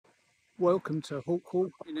Welcome to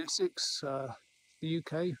Hawkwell in Essex, the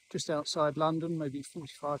UK, just outside London, maybe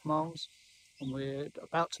 45 miles. And we're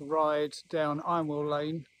about to ride down Ironwell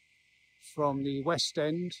Lane from the West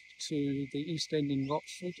End to the East End in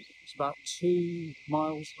Rochford. It's about 2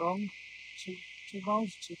 miles long. 2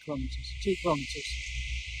 miles? 2 kilometres. 2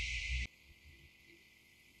 kilometres.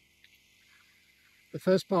 The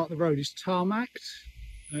first part of the road is tarmacked.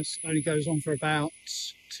 It only goes on for about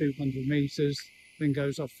 200 metres, then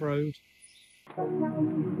goes off-road.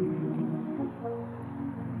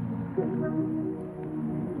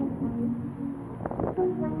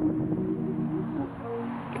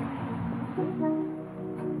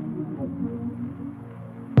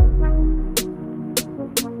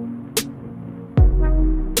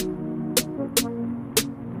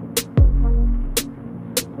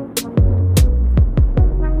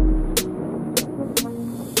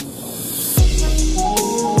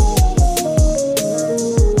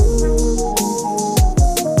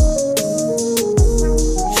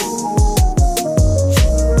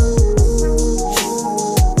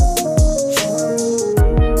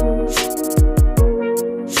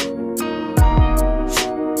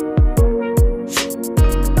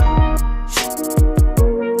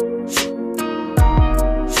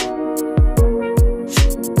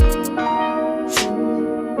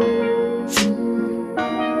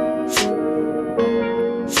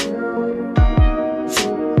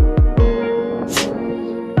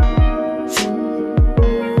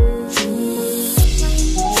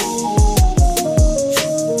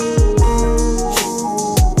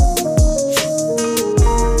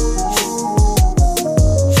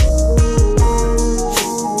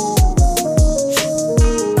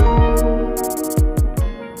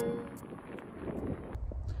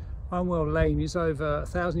 Ironwell Lane is over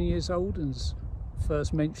 1,000 years old and was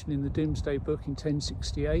first mentioned in the Domesday Book in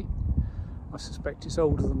 1068. I suspect it's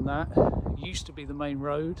older than that. It used to be the main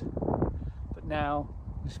road, but now,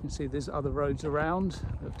 as you can see, there's other roads around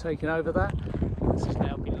that have taken over that. This has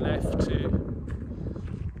now been left to,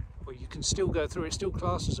 well, you can still go through it. It's still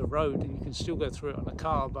classed as a road and you can still go through it on a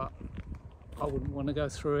car, but I wouldn't want to go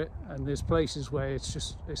through it, and there's places where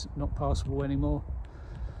it's not passable anymore.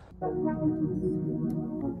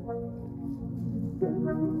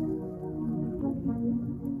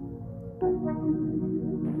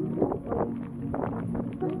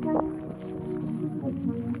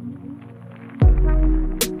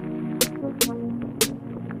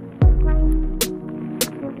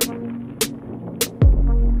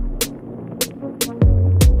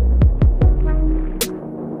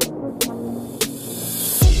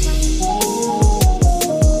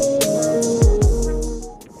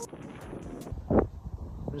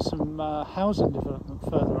 There's some housing development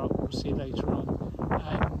further up, we'll see later on,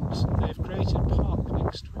 and they've created a park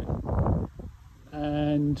next to it.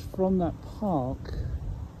 And from that park,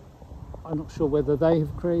 I'm not sure whether they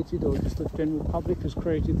have created or just the general public has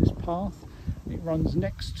created this path. It runs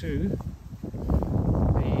next to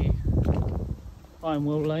the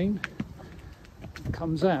Ironwell Lane and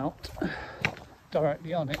comes out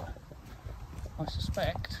directly on it. I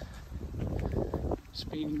suspect it's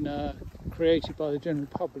been created by the general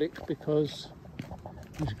public because,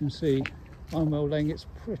 as you can see, Ironwell Lane gets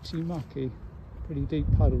pretty mucky, pretty deep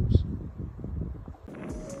puddles.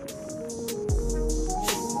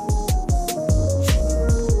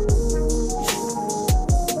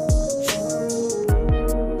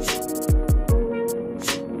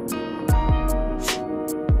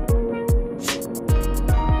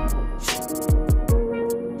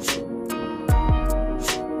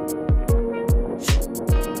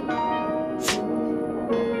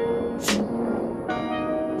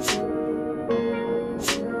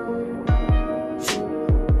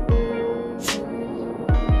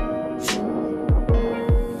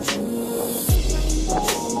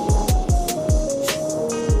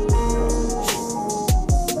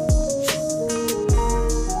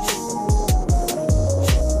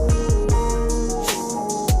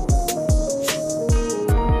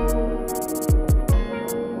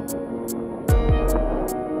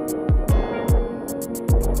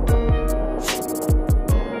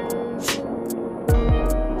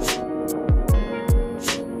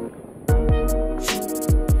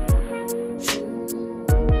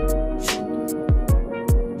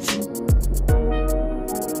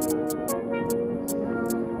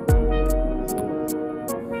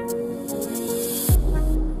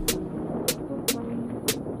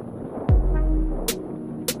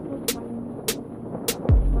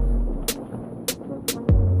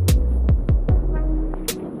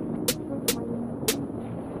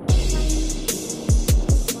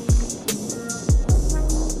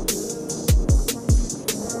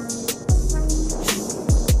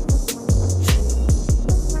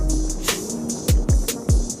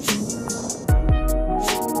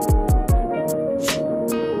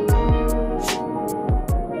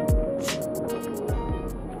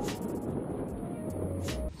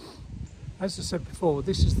 As I said before,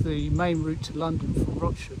 this is the main route to London from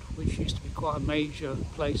Rochford, which used to be quite a major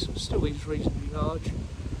place, but still is reasonably large.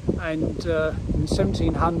 And in the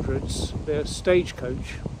 1700s, the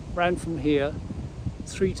stagecoach ran from here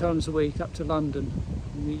 3 times a week up to London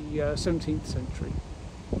in the 17th century.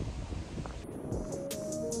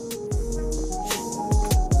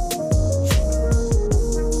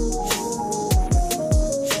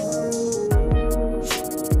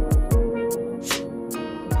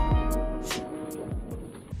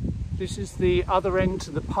 This is the other end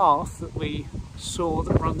to the path that we saw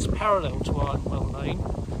that runs parallel to Ironwell Lane,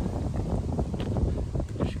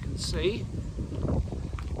 as you can see.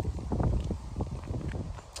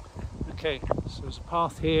 Okay, so there's a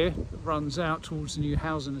path here that runs out towards the new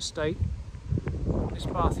housing estate. This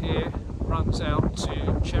path here runs out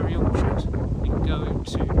to Cherry Orchard. You can go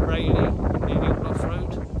to Rayleigh, near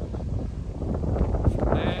Rochford, from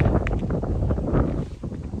there.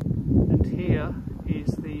 And here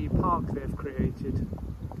is the park they've created. You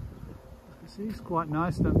can see it's quite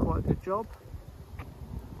nice, done quite a good job.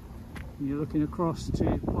 And you're looking across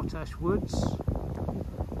to Potash Woods,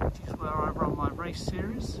 which is where I run my race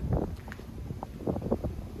series.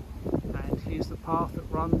 And here's the path that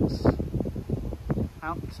runs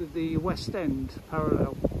out to the West End,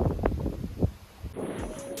 parallel.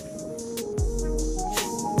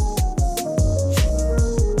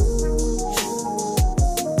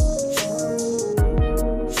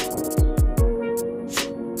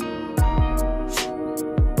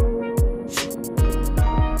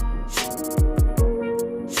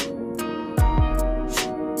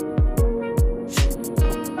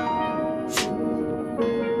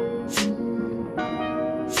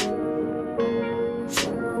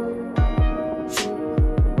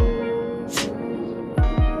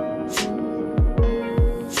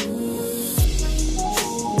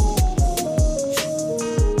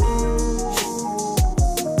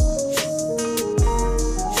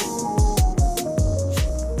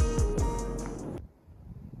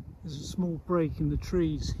 Break in the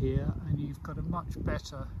trees here, and you've got a much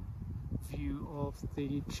better view of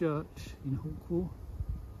the church in Hawkwell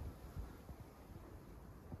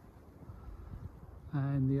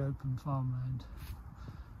and the open farmland.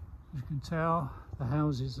 As you can tell, the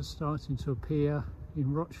houses are starting to appear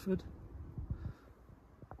in Rochford.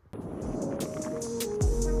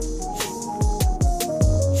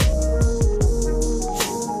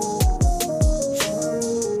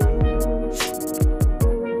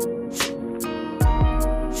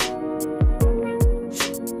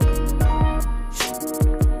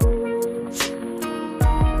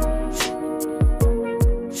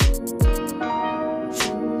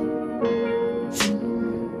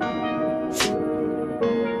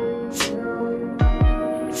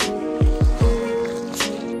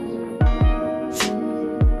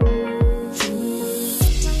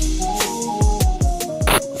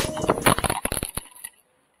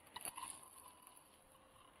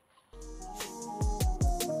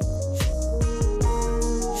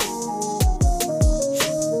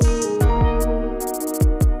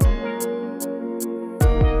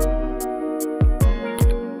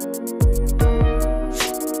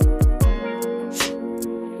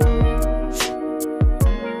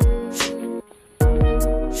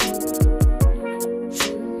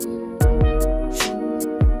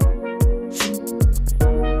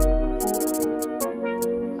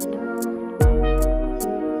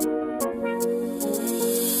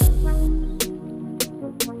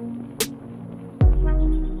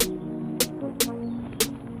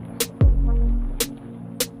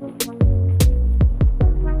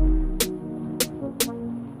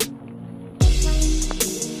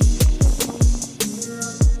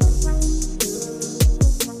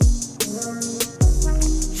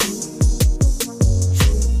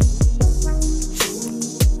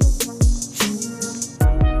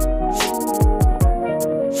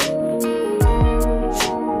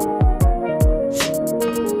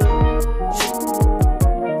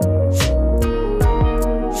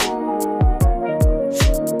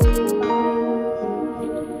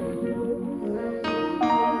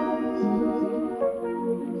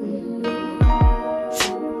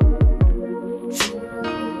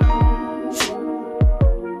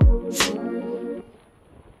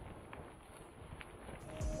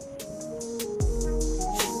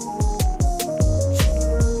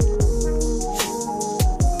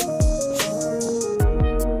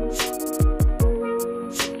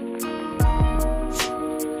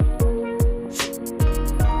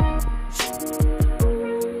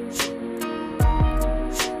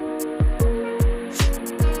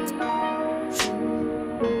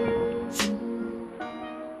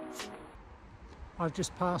 I've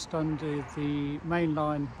just passed under the main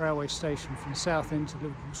line railway station from Southend to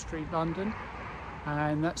Liverpool Street, London,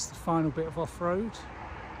 and that's the final bit of off-road.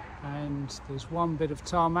 And there's one bit of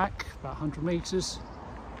tarmac, about 100 metres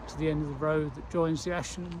to the end of the road, that joins the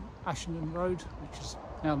Ashenden Road, which is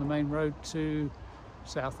now the main road to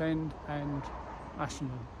Southend and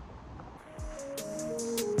Ashenden.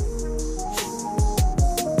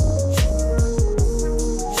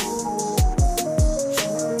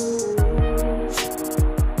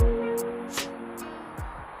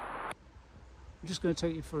 I'm just going to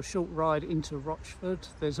take you for a short ride into Rochford.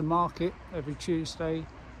 There's a market every Tuesday.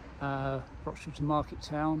 Rochford's a market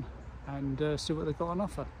town, and see what they've got on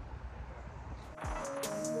offer.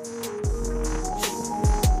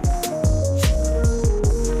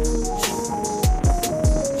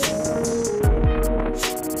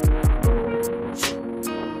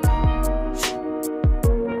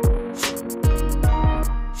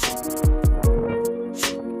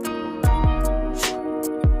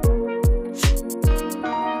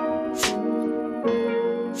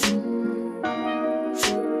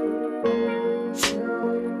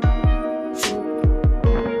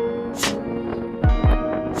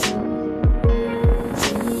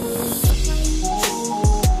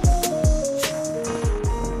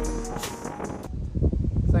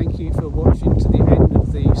 Thank you for watching to the end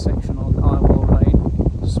of the section on Ironwell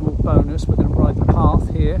Lane. Small bonus, we're going to ride the path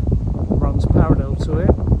here that runs parallel to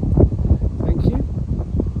it.